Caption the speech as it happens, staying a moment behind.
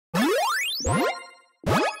Hello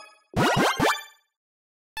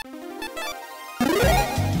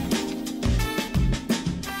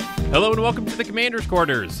and welcome to the Commander's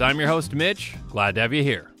Quarters. I'm your host Mitch, glad to have you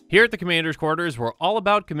here. Here at the Commander's Quarters, we're all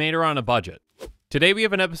about Commander on a budget. Today we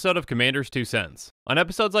have an episode of Commander's 2 Cents. On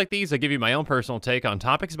episodes like these, I give you my own personal take on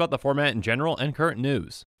topics about the format in general and current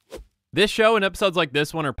news. This show and episodes like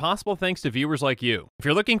this one are possible thanks to viewers like you. If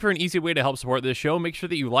you're looking for an easy way to help support this show, make sure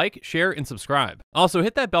that you like, share, and subscribe. Also,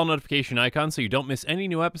 hit that bell notification icon so you don't miss any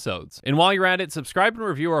new episodes. And while you're at it, subscribe and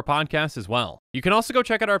review our podcast as well. You can also go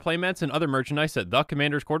check out our playmats and other merchandise at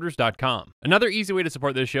thecommandersquarters.com. Another easy way to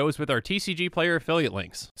support this show is with our TCG player affiliate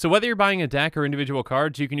links. So whether you're buying a deck or individual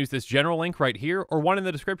cards, you can use this general link right here or one in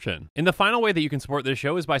the description. And the final way that you can support this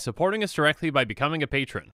show is by supporting us directly by becoming a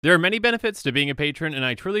patron. There are many benefits to being a patron, and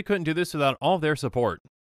I truly couldn't do this without all of their support.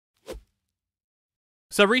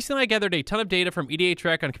 So recently I gathered a ton of data from EDH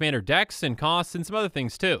Rec on Commander decks and costs and some other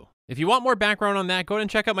things too. If you want more background on that, go ahead and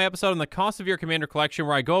check out my episode on the cost of your Commander collection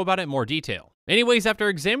where I go about it in more detail. Anyways, after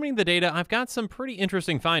examining the data, I've got some pretty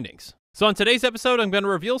interesting findings. So on today's episode, I'm going to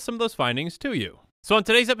reveal some of those findings to you. So on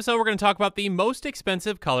today's episode, we're going to talk about the most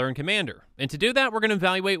expensive color in Commander. And to do that, we're going to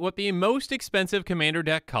evaluate what the most expensive Commander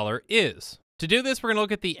deck color is. To do this, we're going to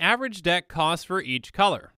look at the average deck cost for each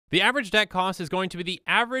color. The average deck cost is going to be the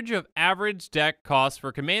average of average deck costs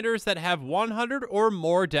for commanders that have 100 or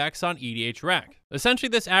more decks on EDH Rec. Essentially,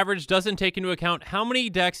 this average doesn't take into account how many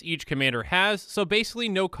decks each commander has, so basically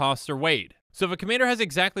no costs are weighed. So if a commander has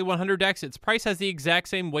exactly 100 decks, its price has the exact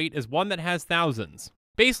same weight as one that has thousands.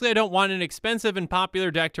 Basically, I don't want an expensive and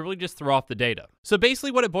popular deck to really just throw off the data. So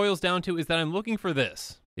basically what it boils down to is that I'm looking for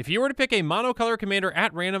this. If you were to pick a monocolor commander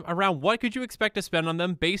at random, around what could you expect to spend on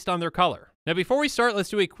them based on their color? Now before we start, let's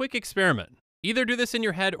do a quick experiment. Either do this in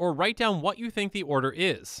your head or write down what you think the order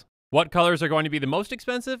is. What colors are going to be the most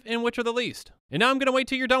expensive and which are the least? And now I'm going to wait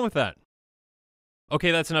till you're done with that.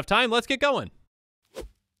 Okay, that's enough time, let's get going.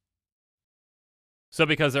 So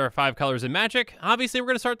because there are 5 colors in Magic, obviously we're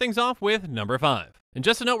going to start things off with number 5. And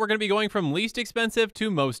just a note, we're going to be going from least expensive to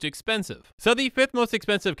most expensive. So the 5th most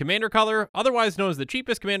expensive commander color, otherwise known as the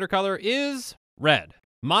cheapest commander color, is red.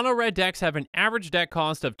 Mono red decks have an average deck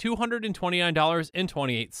cost of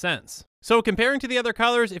 $229.28. So comparing to the other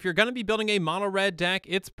colors, if you're going to be building a mono red deck,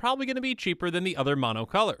 it's probably going to be cheaper than the other mono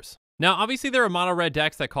colors. Now obviously there are mono red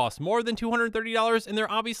decks that cost more than $230, and there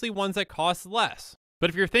are obviously ones that cost less. But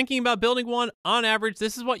if you're thinking about building one, on average,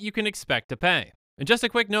 this is what you can expect to pay. And just a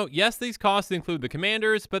quick note, yes, these costs include the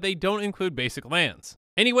commanders, but they don't include basic lands.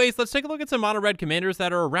 Anyways, let's take a look at some mono-red commanders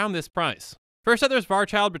that are around this price. First up, there's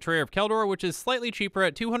Varchild, Betrayer of Keldor, which is slightly cheaper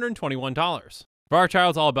at $221.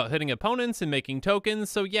 Varchild's all about hitting opponents and making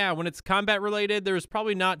tokens, so yeah, when it's combat related, there's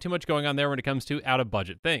probably not too much going on there when it comes to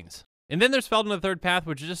out-of-budget things. And then there's Feldon of the Third Path,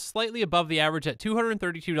 which is just slightly above the average at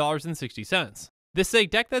 $232.60. This is a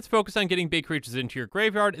deck that's focused on getting big creatures into your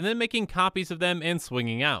graveyard and then making copies of them and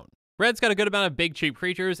swinging out. Red's got a good amount of big cheap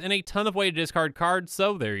creatures and a ton of way to discard cards,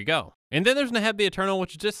 so there you go. And then there's Neheb the Eternal,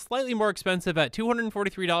 which is just slightly more expensive at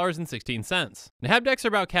 $243.16. Neheb decks are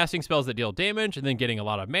about casting spells that deal damage and then getting a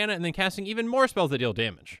lot of mana and then casting even more spells that deal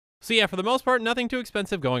damage. So yeah, for the most part, nothing too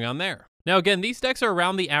expensive going on there. Now again, these decks are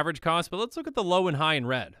around the average cost, but let's look at the low and high in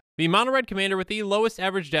red. The mono red commander with the lowest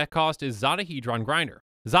average deck cost is Zada Hedron Grinder.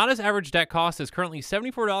 Zada's average deck cost is currently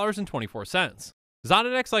 $74.24.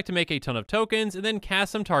 Zada decks like to make a ton of tokens and then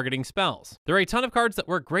cast some targeting spells. There are a ton of cards that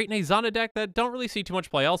work great in a Zada deck that don't really see too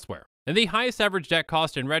much play elsewhere. And the highest average deck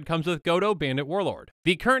cost in red comes with Godo Bandit Warlord.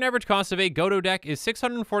 The current average cost of a Godo deck is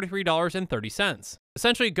 $643.30.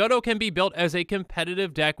 Essentially, Godo can be built as a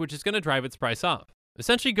competitive deck, which is going to drive its price up.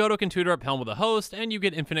 Essentially, Godo can tutor up Helm with a Host, and you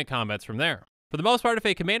get infinite combats from there. For the most part, if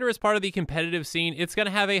a commander is part of the competitive scene, it's going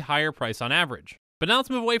to have a higher price on average. But now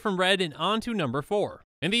let's move away from red and on to number 4.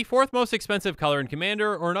 And the 4th most expensive color in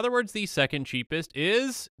Commander, or in other words, the 2nd cheapest,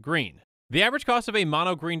 is green. The average cost of a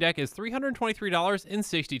mono green deck is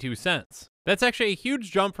 $323.62. That's actually a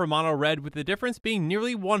huge jump for mono red, with the difference being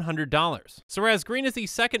nearly $100. So whereas green is the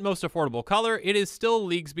 2nd most affordable color, it is still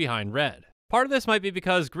leagues behind red. Part of this might be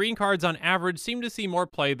because green cards on average seem to see more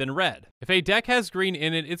play than red. If a deck has green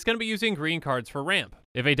in it, it's going to be using green cards for ramp.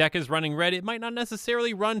 If a deck is running red, it might not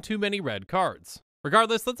necessarily run too many red cards.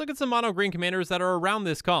 Regardless, let's look at some mono green commanders that are around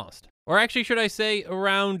this cost. Or actually, should I say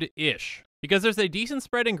around-ish, because there's a decent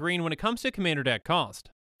spread in green when it comes to commander deck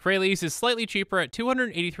cost. Freyalise is slightly cheaper at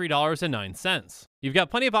 $283.09. You've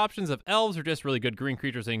got plenty of options of elves or just really good green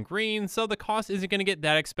creatures in green, so the cost isn't going to get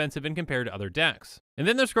that expensive in compared to other decks. And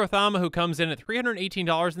then there's Grothama, who comes in at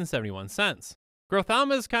 $318.71.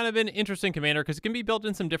 Grothama is kind of an interesting commander because it can be built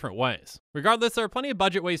in some different ways. Regardless, there are plenty of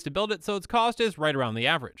budget ways to build it, so its cost is right around the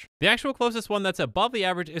average. The actual closest one that's above the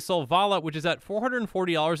average is Solvala, which is at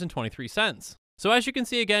 $440.23. So as you can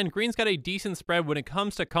see again, green's got a decent spread when it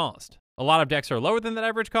comes to cost. A lot of decks are lower than that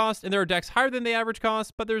average cost, and there are decks higher than the average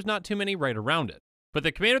cost, but there's not too many right around it. But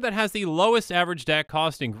the commander that has the lowest average deck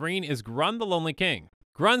cost in green is Grunn the Lonely King.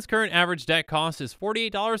 Grunn's current average deck cost is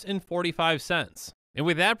 $48.45. And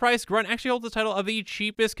with that price, Grunn actually holds the title of the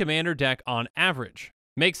cheapest commander deck on average.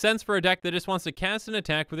 Makes sense for a deck that just wants to cast an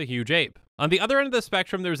attack with a huge ape. On the other end of the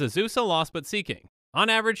spectrum, there's Azusa Lost But Seeking. On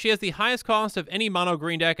average, she has the highest cost of any mono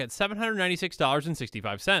green deck at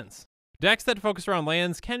 $796.65. Decks that focus around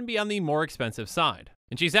lands can be on the more expensive side.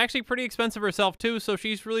 And she's actually pretty expensive herself too, so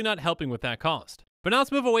she's really not helping with that cost. But now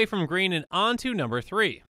let's move away from green and on to number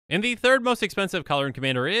 3. And the third most expensive color in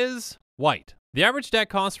commander is white. The average deck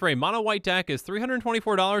cost for a mono white deck is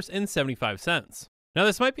 $324.75. Now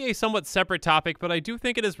this might be a somewhat separate topic, but I do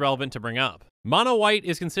think it is relevant to bring up. Mono white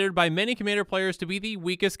is considered by many commander players to be the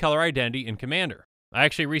weakest color identity in commander. I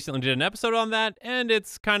actually recently did an episode on that, and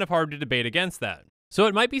it's kind of hard to debate against that. So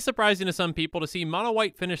it might be surprising to some people to see mono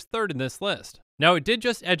white finish third in this list. Now it did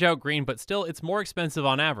just edge out green, but still it's more expensive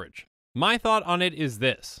on average. My thought on it is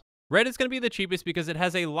this. Red is going to be the cheapest because it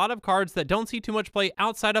has a lot of cards that don't see too much play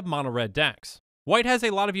outside of mono red decks. White has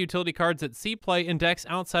a lot of utility cards that see play in decks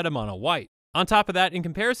outside of mono white. On top of that, in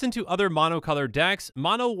comparison to other monocolored decks,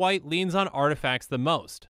 mono white leans on artifacts the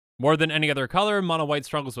most. More than any other color, mono white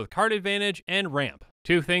struggles with card advantage and ramp,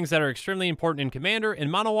 two things that are extremely important in commander, and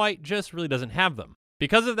mono white just really doesn't have them.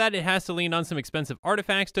 Because of that, it has to lean on some expensive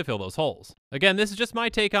artifacts to fill those holes. Again, this is just my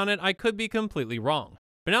take on it, I could be completely wrong.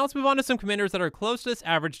 But now let's move on to some commanders that are close to this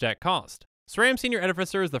average deck cost. SRAM Senior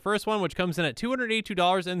Edificer is the first one, which comes in at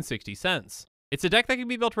 $282.60. It's a deck that can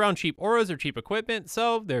be built around cheap auras or cheap equipment,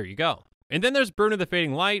 so there you go. And then there's Bruno the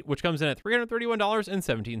Fading Light, which comes in at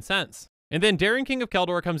 $331.17. And then Daring King of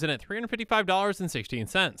Keldor comes in at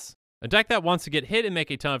 $355.16. A deck that wants to get hit and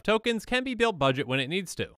make a ton of tokens can be built budget when it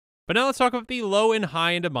needs to. But now let's talk about the low and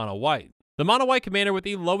high end of mono white. The mono white commander with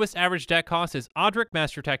the lowest average deck cost is Odric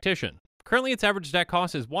Master Tactician. Currently, its average deck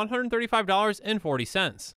cost is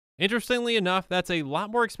 $135.40. Interestingly enough, that's a lot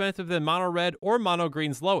more expensive than mono red or mono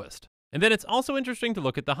green's lowest. And then it's also interesting to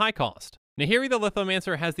look at the high cost. Nahiri the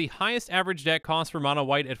Lithomancer has the highest average deck cost for mono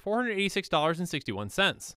white at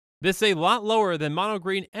 $486.61. This is a lot lower than mono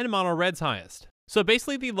green and mono red's highest. So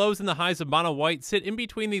basically the lows and the highs of mono white sit in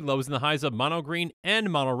between the lows and the highs of mono green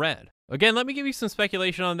and mono red. Again, let me give you some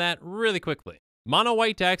speculation on that really quickly. Mono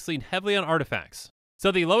white decks lean heavily on artifacts.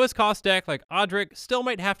 So the lowest cost deck like Odric still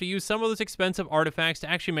might have to use some of those expensive artifacts to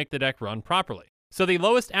actually make the deck run properly. So the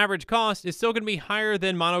lowest average cost is still going to be higher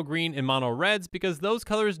than mono green and mono reds because those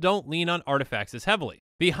colors don't lean on artifacts as heavily.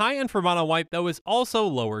 The high end for mono white though is also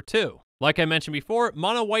lower too. Like I mentioned before,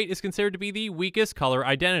 mono white is considered to be the weakest color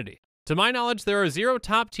identity. To my knowledge, there are 0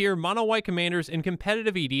 top tier mono white commanders in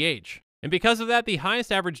competitive EDH. And because of that, the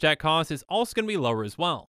highest average deck cost is also going to be lower as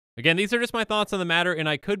well. Again, these are just my thoughts on the matter, and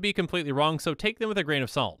I could be completely wrong, so take them with a grain of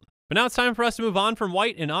salt. But now it's time for us to move on from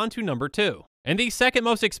white and on to number 2. And the second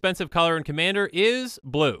most expensive color in Commander is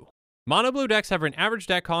blue. Mono blue decks have an average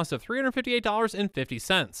deck cost of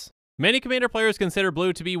 $358.50. Many Commander players consider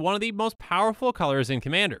blue to be one of the most powerful colors in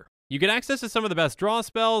Commander. You get access to some of the best draw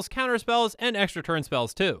spells, counter spells, and extra turn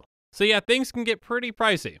spells too. So yeah, things can get pretty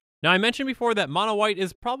pricey. Now I mentioned before that mono white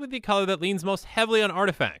is probably the color that leans most heavily on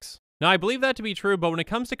artifacts. Now I believe that to be true, but when it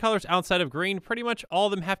comes to colors outside of green, pretty much all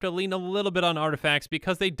of them have to lean a little bit on artifacts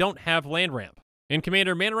because they don't have land ramp. In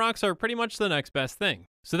Commander, mana rocks are pretty much the next best thing.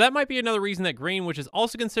 So that might be another reason that green, which is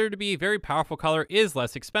also considered to be a very powerful color, is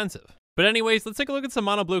less expensive. But anyways, let's take a look at some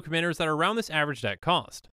mono blue commanders that are around this average deck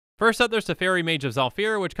cost. First up, there's Teferi Mage of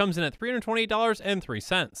Zhalfir, which comes in at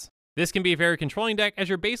 $328.03. This can be a very controlling deck as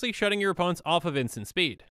you're basically shutting your opponents off of instant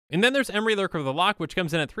speed. And then there's Emery Lurker of the Loch, which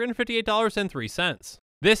comes in at $358.03.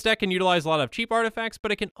 This deck can utilize a lot of cheap artifacts,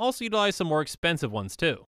 but it can also utilize some more expensive ones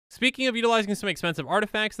too. Speaking of utilizing some expensive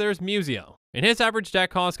artifacts, there's Museo, and his average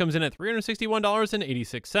deck cost comes in at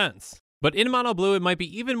 $361.86. But in mono blue, it might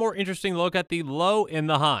be even more interesting to look at the low and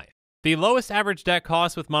the high. The lowest average deck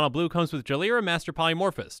cost with mono blue comes with Jalira Master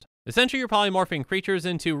Polymorphist. Essentially, you're polymorphing creatures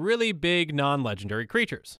into really big non-legendary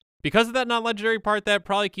creatures. Because of that non-legendary part, that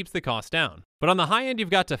probably keeps the cost down. But on the high end,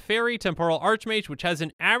 you've got Teferi Temporal Archmage, which has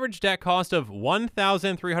an average deck cost of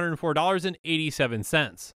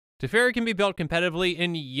 $1,304.87. Teferi can be built competitively,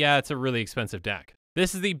 and yeah, it's a really expensive deck.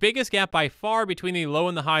 This is the biggest gap by far between the low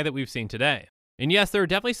and the high that we've seen today. And yes, there are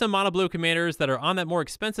definitely some mono blue commanders that are on that more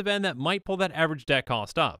expensive end that might pull that average deck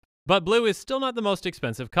cost up. But blue is still not the most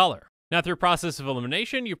expensive color. Now, through process of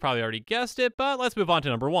elimination, you've probably already guessed it, but let's move on to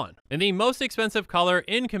number 1. And the most expensive color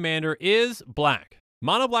in Commander is black.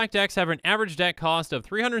 Mono black decks have an average deck cost of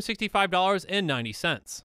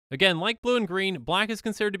 $365.90. Again, like blue and green, black is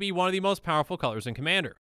considered to be one of the most powerful colors in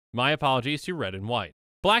Commander. My apologies to red and white.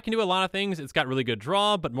 Black can do a lot of things. It's got really good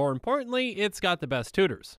draw, but more importantly, it's got the best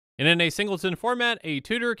tutors. And in a singleton format, a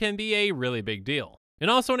tutor can be a really big deal.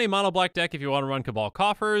 And also in a mono black deck, if you want to run Cabal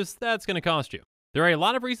Coffers, that's going to cost you. There are a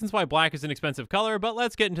lot of reasons why black is an expensive color, but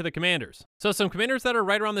let's get into the commanders. So some commanders that are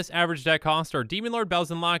right around this average deck cost are Demon Lord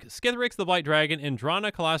Belzenlok, Skithrix the Blight Dragon, and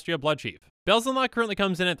Drana Kalastria Bloodchief. Belzenlok currently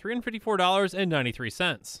comes in at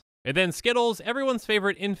 $354.93. And then Skittles, everyone's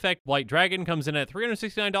favorite Infect Blight Dragon, comes in at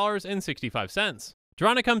 $369.65.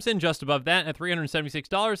 Drana comes in just above that at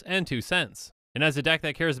 $376.02. And as a deck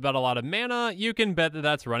that cares about a lot of mana, you can bet that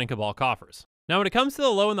that's running Cabal Coffers. Now when it comes to the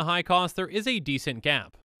low and the high cost, there is a decent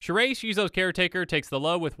gap. Shirei Shizo's Caretaker takes the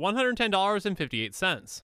low with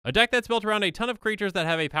 $110.58. A deck that's built around a ton of creatures that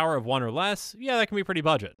have a power of 1 or less, yeah, that can be pretty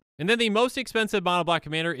budget. And then the most expensive mono black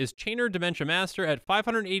commander is Chainer Dementia Master at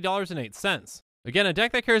 $580.08. Again, a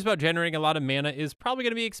deck that cares about generating a lot of mana is probably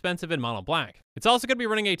going to be expensive in mono black. It's also going to be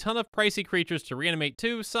running a ton of pricey creatures to reanimate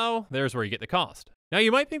too, so there's where you get the cost. Now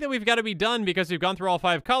you might think that we've got to be done because we've gone through all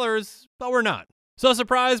 5 colors, but we're not. So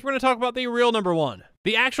surprise, we're going to talk about the real number 1.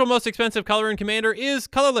 The actual most expensive color in Commander is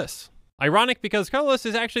colorless. Ironic because colorless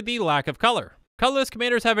is actually the lack of color. Colorless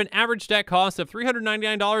commanders have an average deck cost of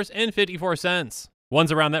 $399.54.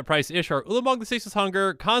 Ones around that price-ish are Ulamog the Ceaseless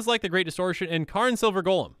Hunger, Kozilek the Great Distortion, and Karn Silver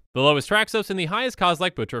Golem. The lowest Traxos and the highest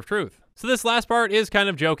Kozilek Butcher of Truth. So this last part is kind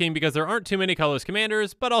of joking because there aren't too many colorless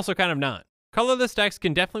commanders, but also kind of not. Colorless decks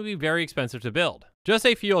can definitely be very expensive to build. Just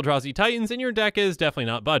a few Eldrazi Titans in your deck is definitely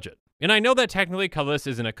not budget. And I know that technically colorless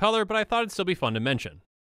isn't a color, but I thought it'd still be fun to mention.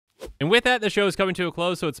 And with that, the show is coming to a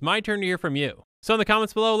close, so it's my turn to hear from you. So in the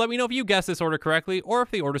comments below, let me know if you guessed this order correctly or if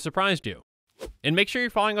the order surprised you. And make sure you're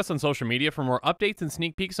following us on social media for more updates and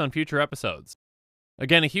sneak peeks on future episodes.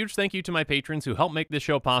 Again, a huge thank you to my patrons who help make this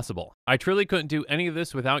show possible. I truly couldn't do any of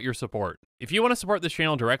this without your support. If you want to support this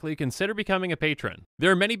channel directly, consider becoming a patron. There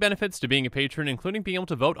are many benefits to being a patron, including being able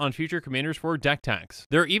to vote on future commanders for deck techs.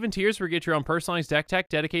 There are even tiers where you get your own personalized deck tech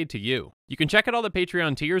dedicated to you. You can check out all the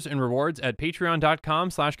Patreon tiers and rewards at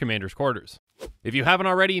patreon.com/commandersquarters. If you haven't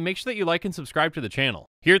already, make sure that you like and subscribe to the channel.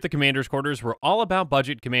 Here at the Commander's Quarters, we're all about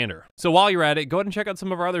budget Commander. So while you're at it, go ahead and check out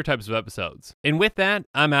some of our other types of episodes. And with that,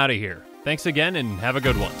 I'm out of here. Thanks again and have a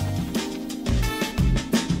good one.